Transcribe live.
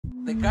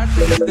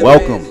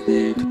Welcome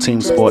to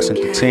Team Sports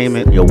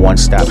Entertainment, your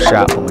one-stop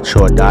shop for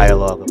mature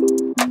dialogue.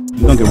 We're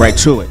going to get right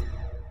to it.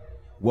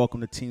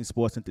 Welcome to Team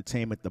Sports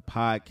Entertainment, the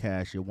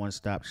podcast, your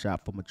one-stop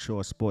shop for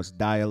mature sports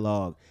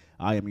dialogue.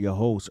 I am your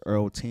host,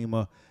 Earl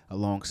Teemer,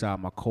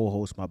 alongside my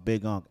co-host, my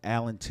big uncle,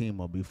 Alan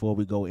Teemer. Before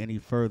we go any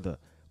further,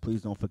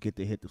 please don't forget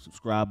to hit the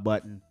subscribe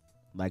button,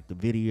 like the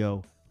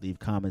video, leave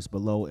comments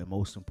below, and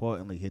most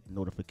importantly, hit the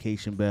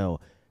notification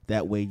bell.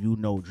 That way you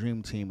know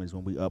Dream Team is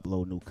when we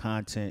upload new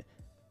content.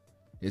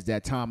 It's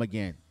that time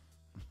again.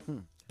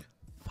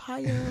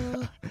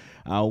 Fire.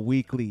 Our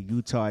weekly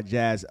Utah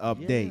Jazz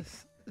update.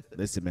 Yes.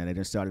 Listen, man, they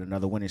just started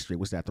another winning streak.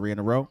 What's that, 3 in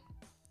a row?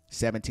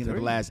 17 of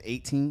the last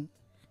 18?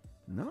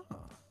 No.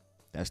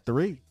 That's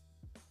 3.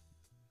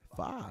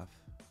 5.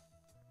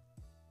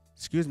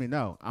 Excuse me,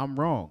 no, I'm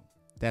wrong.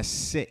 That's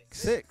 6.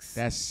 6.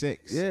 That's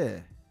 6. Yeah.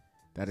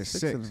 That is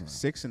 6 in a row.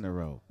 6 in a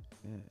row.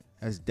 Yeah.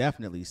 That's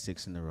definitely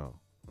 6 in a row.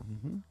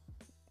 Mm-hmm.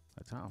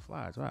 That time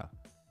flies, wow.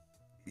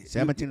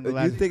 17 of the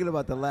last. You're thinking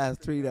about the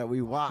last 3 that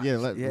we watched. Yeah,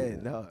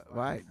 no,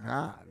 right.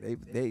 Nah,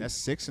 they That's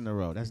 6 in a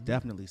row. That's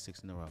definitely 6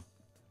 in a row.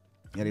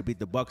 Yeah, they beat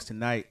the Bucks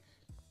tonight.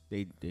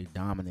 They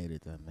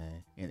dominated them,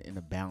 man, in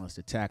a balanced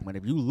attack. Man,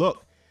 if you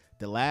look,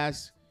 the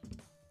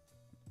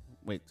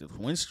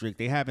win streak,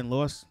 they haven't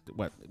lost,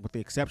 with the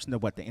exception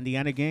of the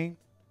Indiana game.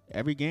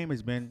 Every game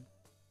has been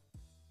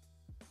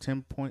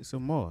 10 points or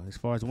more as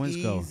far as wins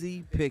go.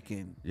 easy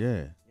picking.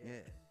 Yeah, Yeah.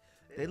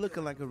 They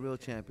looking like a real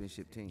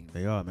championship team.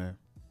 they are, man.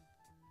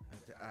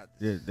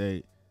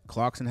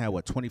 Clarkson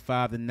had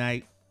 25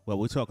 tonight. Well,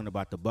 we're talking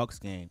about the Bucks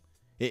game.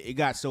 It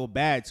got so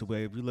bad to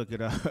where if you look at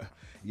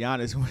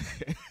Giannis,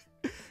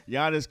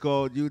 Giannis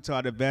called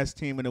Utah the best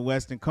team in the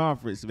Western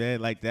Conference,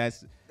 man. Like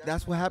that's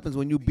what happens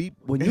when you beat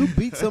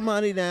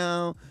somebody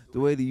down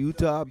the way the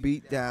Utah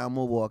beat down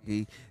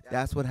Milwaukee.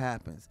 That's what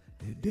happens.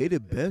 They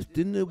the best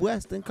in the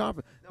Western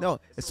Conference. No,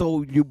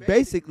 so you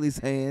basically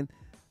saying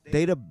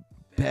they the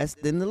best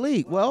in the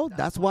league. Well,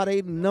 that's why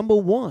they number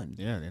one.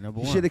 Yeah, they're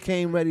number You one. should have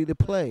came ready to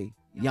play,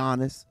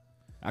 Giannis.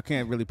 I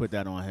can't really put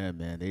that on him,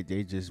 man.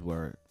 They just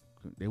were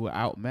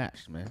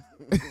outmatched, man.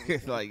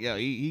 It's like, yo,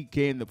 he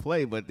came to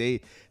play, but they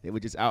were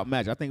just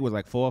outmatched. I think it was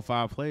like 4 or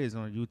 5 players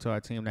on a Utah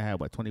team that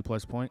had 20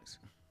 plus points.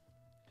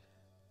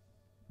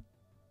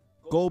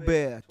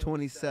 Gobert,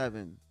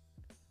 27.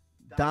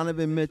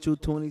 Donovan Mitchell,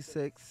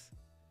 26.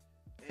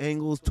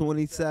 Ingles,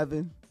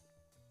 27.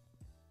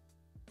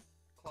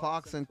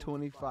 Clarkson,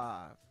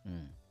 25.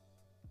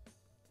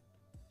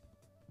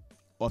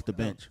 Off the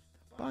bench.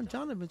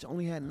 Bogdanović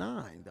only had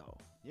 9, though.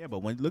 Yeah, but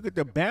when look at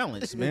the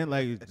balance, man,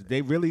 like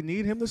they really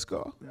need him to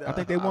score. I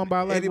think they won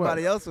by like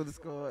anybody what? else would have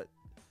scored.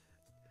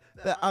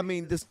 I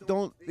mean,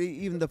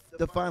 even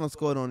the final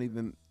score don't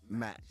even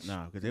match.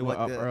 No, because they were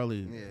up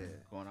early, Yeah,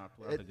 going out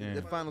throughout the game.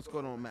 the final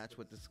score don't match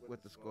what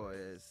the score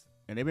is.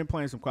 And they've been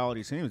playing some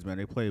quality teams, man.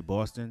 They played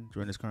Boston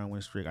during this current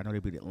win streak. I know they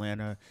beat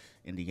Atlanta,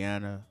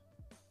 Indiana,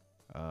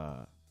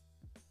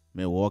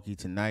 Milwaukee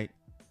tonight.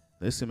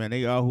 Listen, man,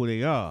 they are who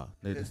they are.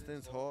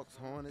 Pistons, Hawks,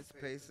 Hornets,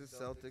 Pacers,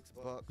 Celtics,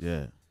 Bucks.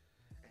 Yeah.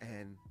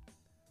 And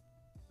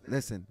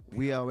listen,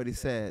 we already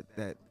said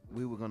that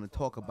we were going to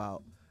talk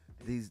about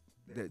these.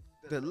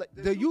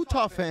 The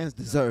Utah fans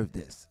deserve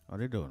this. Oh,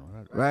 they're doing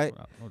it. Right?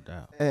 No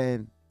doubt.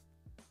 And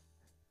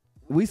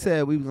we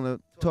said we were going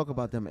to talk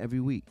about them every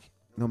week,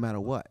 no matter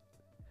what.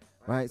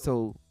 Right?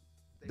 So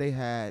they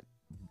had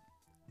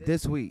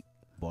this week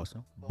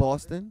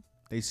Boston.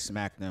 They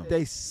smacked them.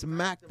 They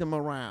smacked them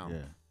around.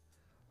 Yeah.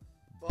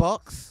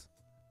 Bucks.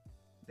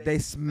 They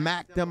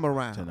smacked them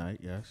around. Tonight,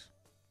 yes.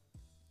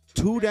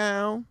 2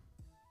 down,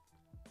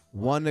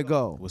 1 to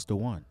go. What's the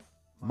one?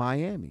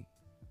 Miami.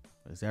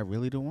 Is that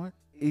really the one?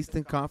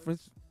 Eastern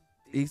Conference.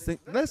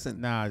 Listen.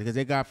 Nah, because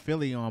they got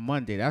Philly on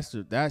Monday. That's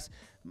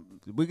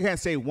we can't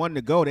say 1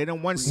 to go. They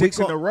done won 6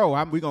 in a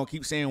row. We gonna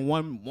keep saying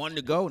one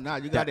to go. Nah,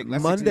 you got it.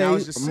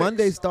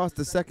 Monday starts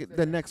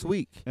the next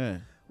week. Yeah.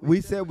 We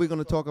said we're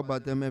gonna talk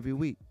about them every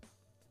week.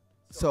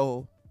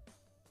 So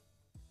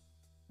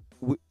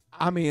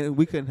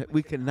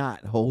we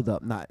cannot hold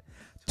up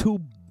two.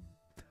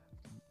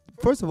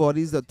 First of all,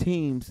 these are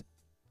teams,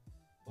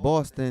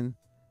 Boston,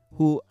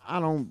 who I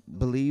don't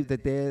believe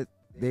that they're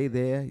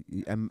there.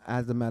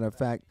 As a matter of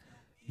fact,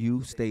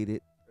 you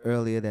stated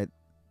earlier that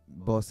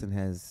Boston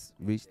has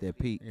reached their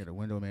peak. Yeah, the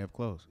window may have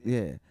closed.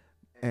 Yeah,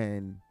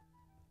 and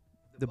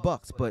the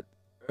Bucks. But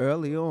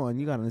early on,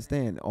 you got to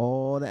understand,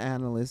 all the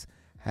analysts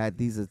had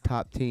these as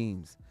top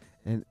teams,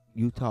 and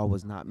Utah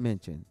was not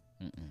mentioned.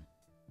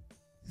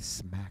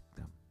 Smacked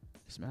them.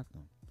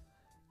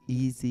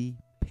 Easy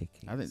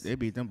pickings. I think they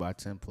beat them by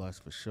 10 plus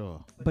for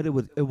sure. But it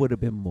would have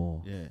been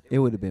more. Yeah. It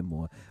would have been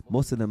more.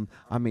 Most of them,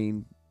 I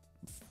mean,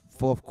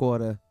 fourth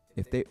quarter,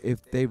 if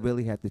they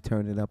really had to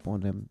turn it up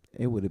on them,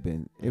 it could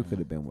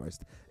have been worse.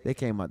 They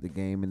came out the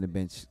game and the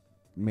bench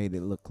made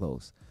it look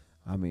close.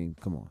 I mean,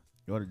 come on.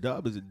 Yo, the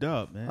dub is a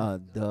dub, man. A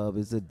dub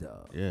is a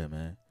dub. Yeah,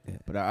 man. Yeah.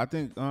 But I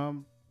think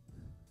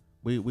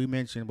we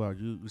mentioned about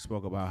you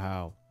spoke about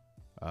how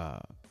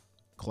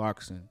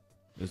Clarkson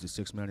is the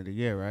 6th man of the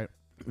year, right?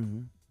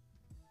 Mm-hmm.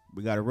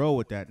 we got to roll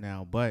with that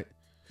now. But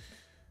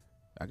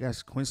I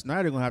guess Quinn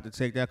Snyder going to have to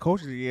take that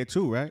coach of the year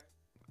too, right?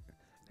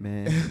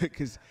 Man.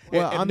 Because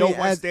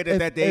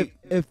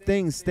if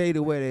things stay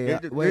the way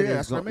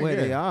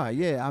they are,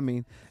 yeah. I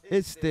mean,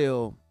 it's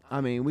still. I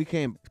mean, we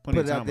can't put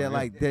it out there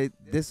like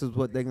this is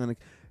what they're gonna.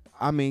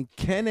 I mean,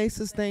 can they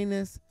sustain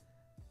this?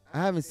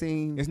 I haven't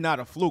seen. It's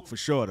not a fluke for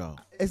sure, though.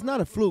 It's not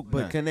a fluke,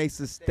 but can they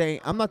sustain?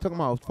 I'm not talking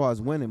about as far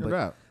as winning,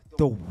 but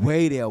the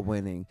way they're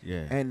winning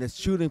and the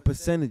shooting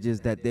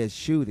percentages that they're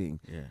shooting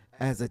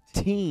as a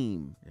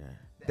team.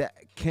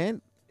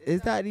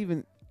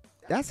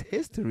 That's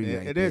history.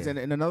 Right it there. is, and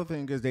another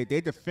thing is they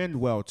defend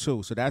well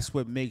too. So that's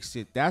what makes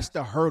it. That's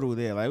the hurdle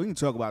there. Like we can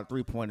talk about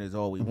 3-pointers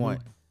all we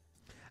want.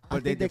 I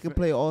think they can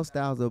play all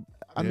styles of.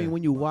 I mean,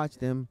 when you watch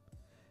them,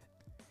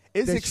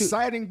 it's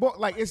exciting ball.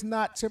 Like it's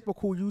not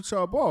typical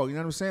Utah ball. You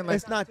know what I'm saying? Like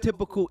it's not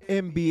typical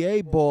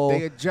NBA ball.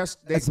 They adjust.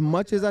 As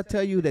much as I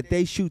tell you that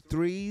they shoot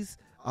threes,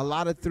 a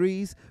lot of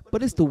threes,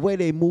 but it's the way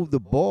they move the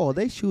ball.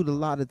 They shoot a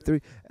lot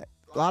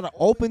of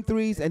open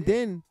threes, and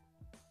then.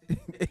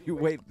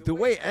 The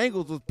way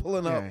Ingles was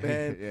pulling up,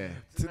 man,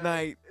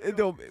 tonight.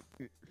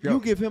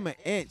 You give him an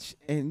inch,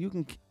 and you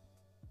can.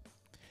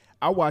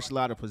 I watched a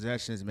lot of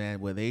possessions, man,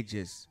 where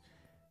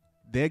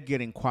they're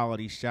getting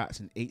quality shots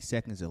in 8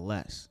 seconds or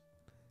less.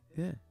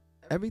 Yeah,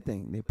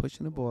 everything. They're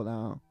pushing the ball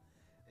down,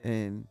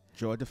 and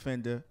draw a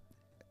defender,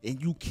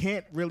 and you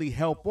can't really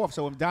help off.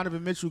 So if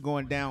Donovan Mitchell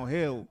going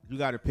downhill, you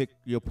got to pick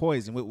your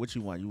poison. What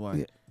you want? You want.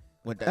 Yeah.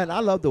 And I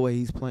love the way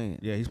he's playing.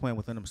 Yeah, he's playing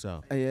within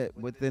himself. Yeah,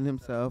 within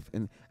himself.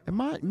 And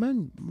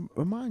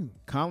remind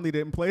Conley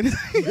didn't play this.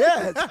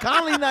 Yeah,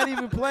 Conley not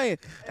even playing.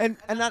 And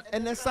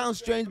that sounds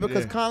strange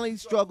because Conley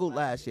struggled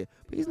last year,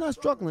 but he's not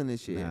struggling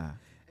this year. Nah.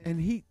 And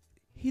he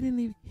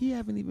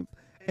haven't even.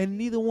 And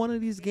neither one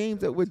of these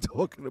games that we're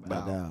talking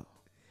about,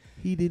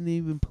 he didn't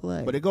even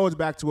play. But it goes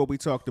back to what we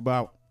talked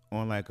about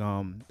on like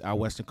our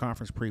Western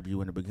Conference preview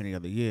in the beginning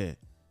of the year.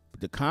 But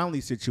the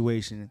Conley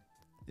situation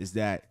is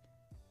that.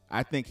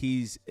 I think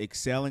he's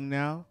excelling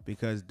now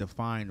because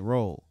defined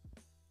role.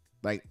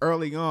 Like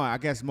early on, I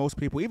guess most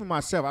people, even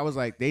myself, I was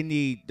like, they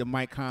need the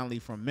Mike Conley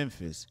from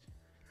Memphis.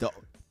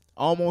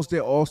 Almost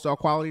their all-star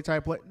quality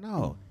type play.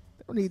 No,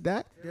 they don't need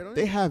that.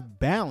 They have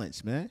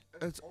balance, man.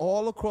 It's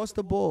all across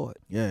the board.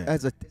 Yeah.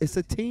 It's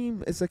a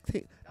team. It's a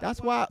team.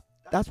 That's why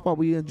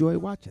we enjoy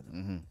watching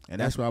them. Mm-hmm.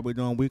 And that's why we're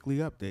doing weekly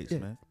updates,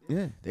 man.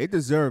 Yeah. They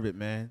deserve it,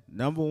 man.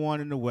 Number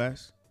 1 in the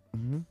West.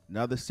 Mm-hmm.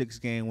 Another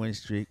 6-game win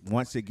streak,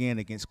 once again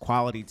against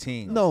quality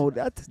teams. No,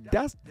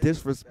 that's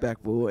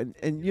disrespectful.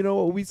 And you know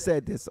what? We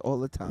said this all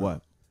the time.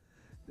 What?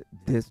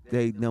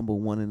 They number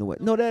 1 in the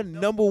West. No, they're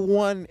number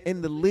 1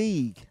 in the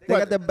league. They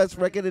got the best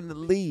record in the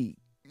league.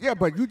 Yeah,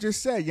 but you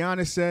just said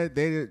Giannis said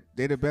they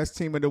the best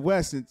team in the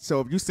West, and so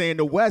if you say in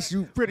the West,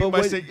 you pretty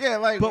much say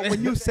like. But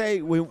when you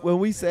say when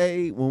we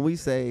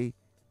say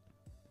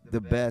the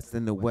best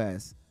in the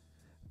West,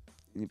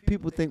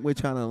 people think we're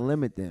trying to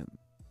limit them.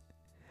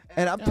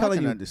 And I'm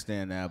telling you, I can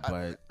understand that,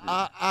 but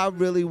I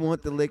really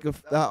want the Lakers.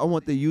 I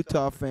want the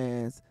Utah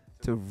fans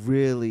to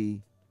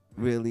really,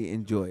 really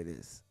enjoy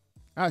this.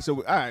 All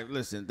right,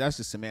 listen, that's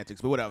just semantics,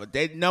 but whatever.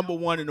 They number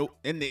 1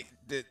 in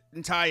the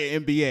entire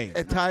NBA.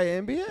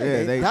 Entire NBA.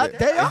 Yeah,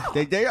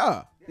 they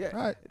are. Yeah,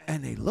 right.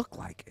 And they look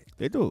like it.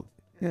 They do.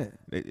 Yeah,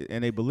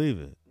 and they believe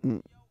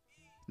it.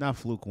 Not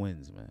fluke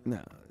wins, man.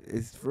 No,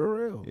 it's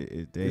for real.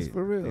 It's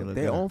for real.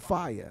 They're on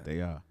fire.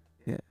 They are.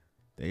 Yeah,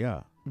 they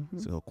are. Mm-hmm.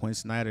 So Quinn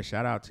Snyder,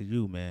 shout out to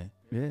you, man.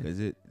 Yeah. Is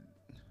it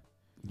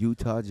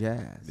Utah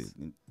Jazz?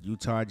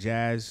 Utah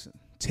Jazz,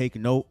 take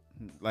note.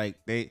 Like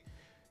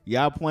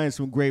y'all playing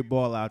some great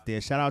ball out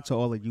there. Shout out to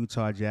all the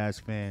Utah Jazz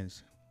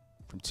fans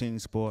from Team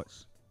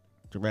Sports,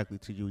 directly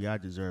to you. Y'all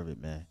deserve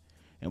it, man.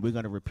 And we're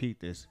gonna repeat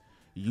this.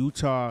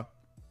 Utah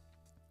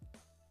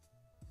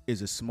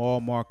is a small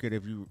market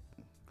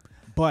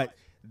but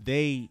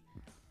they,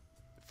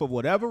 for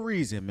whatever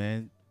reason,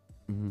 man,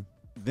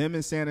 them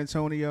in San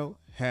Antonio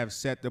have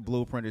set the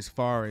blueprint as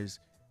far as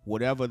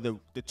whatever the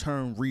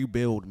term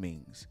rebuild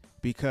means,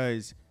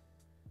 because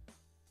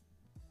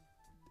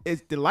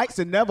the lights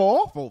are never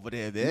off over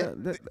there.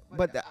 Yeah,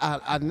 but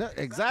I know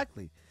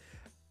exactly.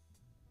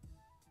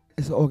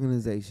 It's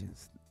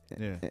organizations.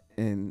 Yeah.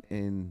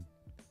 And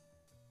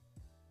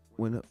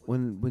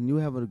when you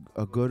have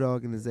a good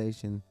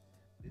organization,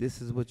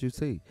 this is what you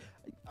see.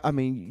 I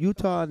mean,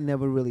 Utah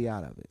never really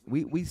out of it.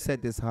 We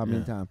said this how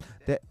many times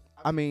that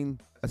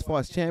as far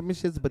as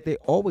championships, but they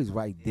always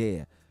right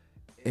there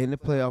in the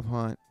playoff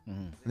hunt.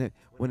 Mm-hmm.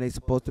 When they're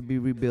supposed to be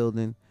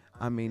rebuilding,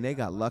 they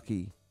got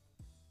lucky,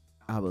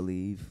 I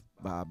believe,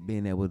 by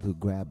being able to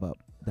grab up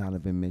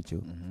Donovan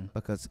Mitchell,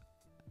 because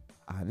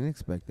I didn't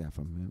expect that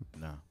from him.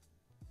 No,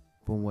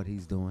 from what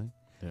he's doing,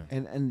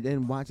 and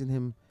then watching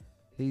him,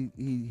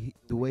 he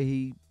the way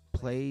he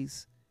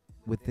plays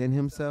within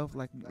himself,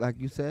 like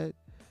you said,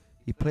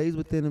 he plays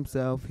within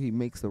himself. He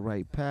makes the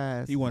right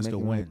pass. He wants to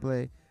win.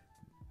 Play.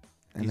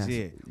 And he's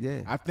it.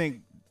 Yeah, I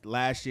think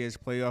last year's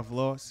playoff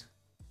loss,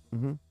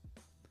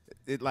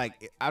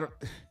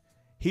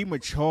 he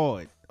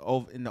matured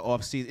in the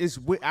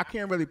offseason. I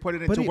can't really put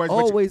it But into he words.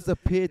 always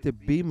appeared to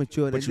be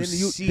mature. But you then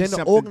see then the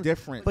something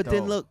different. But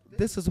then though. look,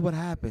 this is what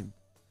happened.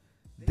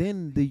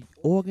 Then the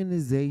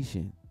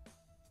organization,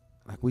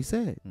 like we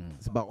said,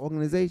 it's about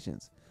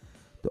organizations.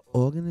 The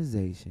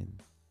organization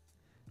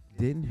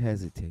didn't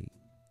hesitate.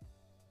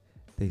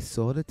 They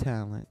saw the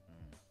talent,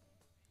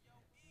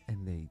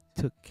 and they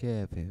took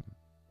care of him,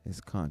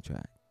 his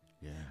contract.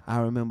 Yeah. I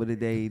remember the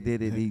day he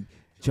did it. He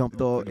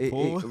jumped off,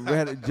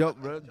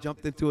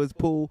 jumped into his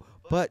pool.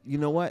 But you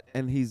know what?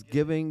 And he's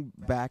giving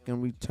back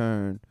in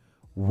return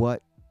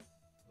what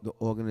the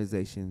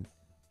organization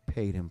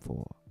paid him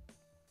for.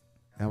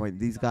 All right,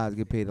 these guys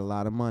get paid a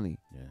lot of money.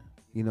 Yeah.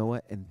 You know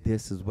what? And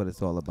this is what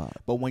it's all about.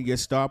 But when your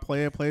star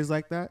player plays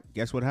like that,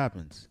 guess what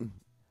happens?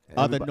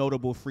 Other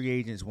notable free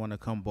agents want to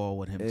come ball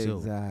with him too.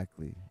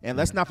 Exactly. And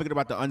let's not forget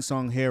about the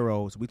unsung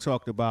heroes. We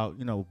talked about,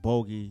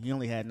 Bogey. He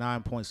only had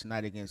 9 points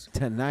tonight against.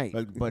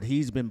 But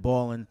he's been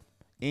balling.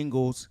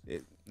 Ingles,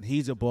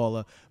 he's a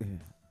baller. Yeah.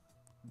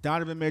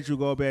 Donovan Mitchell,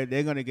 Gobert,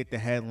 they're going to get the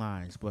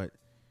headlines. But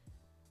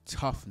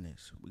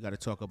toughness, we got to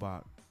talk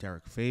about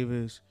Derek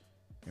Favors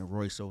and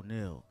Royce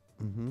O'Neal.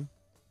 Mm-hmm.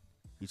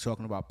 You're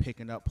talking about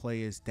picking up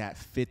players that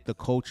fit the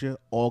culture,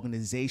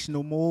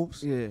 organizational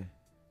moves. Yeah.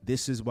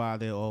 This is why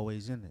they're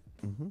always in it.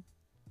 Mm-hmm.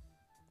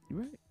 You're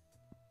right.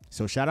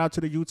 So shout out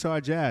to the Utah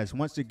Jazz.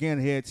 Once again,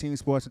 here at Team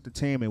Sports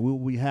Entertainment, we will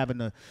be having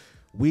a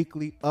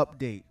weekly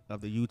update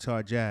of the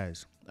Utah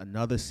Jazz.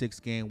 Another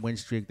 6-game win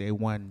streak. They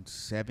won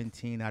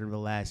 17 out of the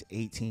last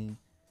 18.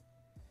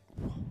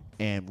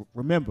 And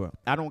remember,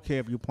 I don't care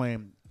if you're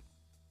playing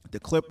the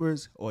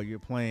Clippers or you're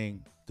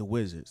playing the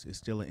Wizards. It's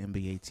still an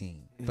NBA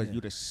team. Yeah. For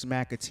you to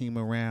smack a team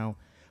around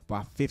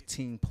by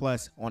 15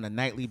 plus on a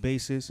nightly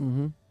basis,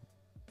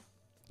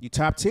 you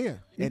top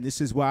tier. Yeah. And this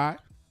is why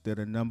they're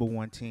the number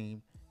 1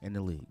 team in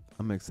the league.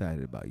 I'm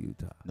excited about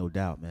Utah. No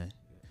doubt, man.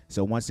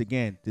 So once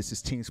again, this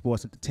is Team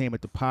Sports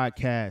Entertainment, the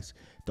podcast.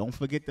 Don't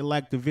forget to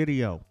like the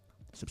video,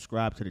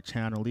 subscribe to the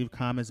channel, leave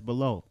comments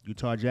below.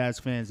 Utah Jazz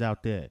fans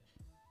out there,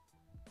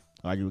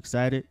 are you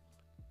excited?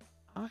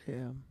 I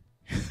am.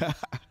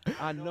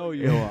 I know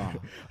you are.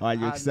 Are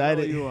you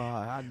excited? I know you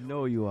are. I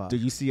know you are. Do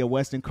you see a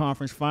Western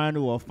Conference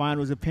final or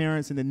finals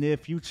appearance in the near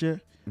future?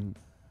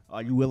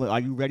 Are you willing? Are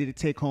you ready to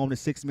take home the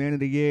 6th Man of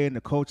the Year and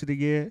the Coach of the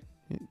Year?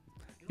 You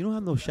don't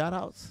have no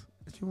shout-outs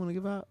that you want to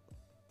give out?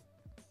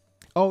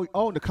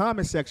 Oh, the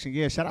comment section.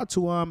 Yeah, shout out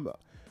to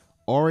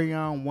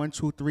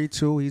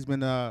Orion1232. He's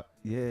been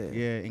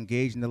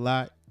engaging a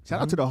lot.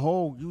 Shout out to the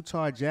whole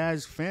Utah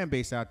Jazz fan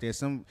base out there.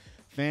 Some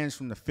fans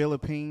from the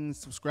Philippines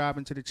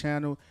subscribing to the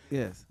channel.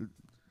 Yes.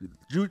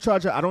 Utah,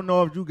 I don't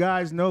know if you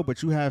guys know,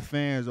 but you have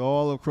fans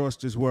all across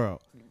this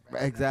world.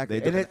 Exactly.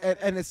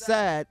 And it's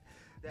sad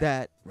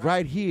that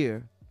right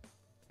here,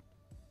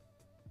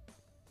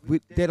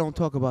 they don't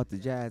talk about the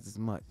Jazz as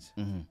much.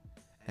 Mm-hmm.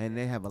 And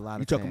they have a lot of.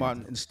 You talking about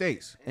in the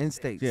States? In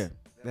States. Yeah.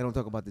 They don't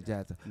talk about the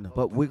Jazz. No.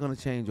 But we're going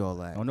to change all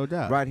that. Oh, no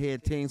doubt. Right here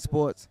at Team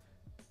Sports,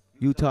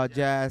 Utah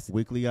Jazz.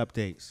 Weekly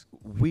updates.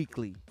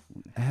 Weekly.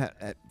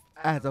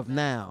 As of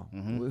now.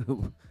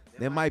 Mm-hmm.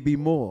 There might be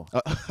more.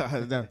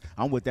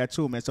 I'm with that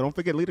too, man. So don't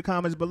forget, leave the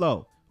comments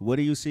below. What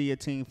do you see your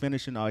team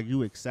finishing? Are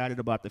you excited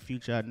about the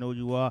future? I know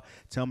you are.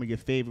 Tell me your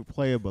favorite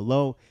player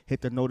below. Hit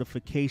the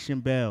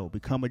notification bell.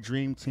 Become a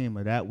Dream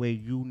Teamer. That way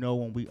you know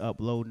when we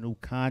upload new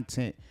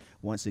content.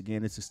 Once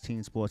again, this is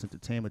Team Sports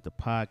Entertainment, the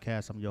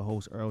podcast. I'm your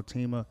host, Earl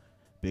Teemer.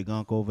 Big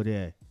Unc over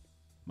there,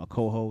 my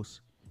co-host.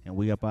 And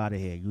we up out of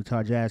here.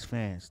 Utah Jazz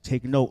fans,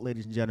 take note,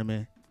 ladies and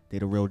gentlemen. They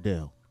the real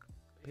deal.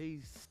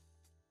 Peace.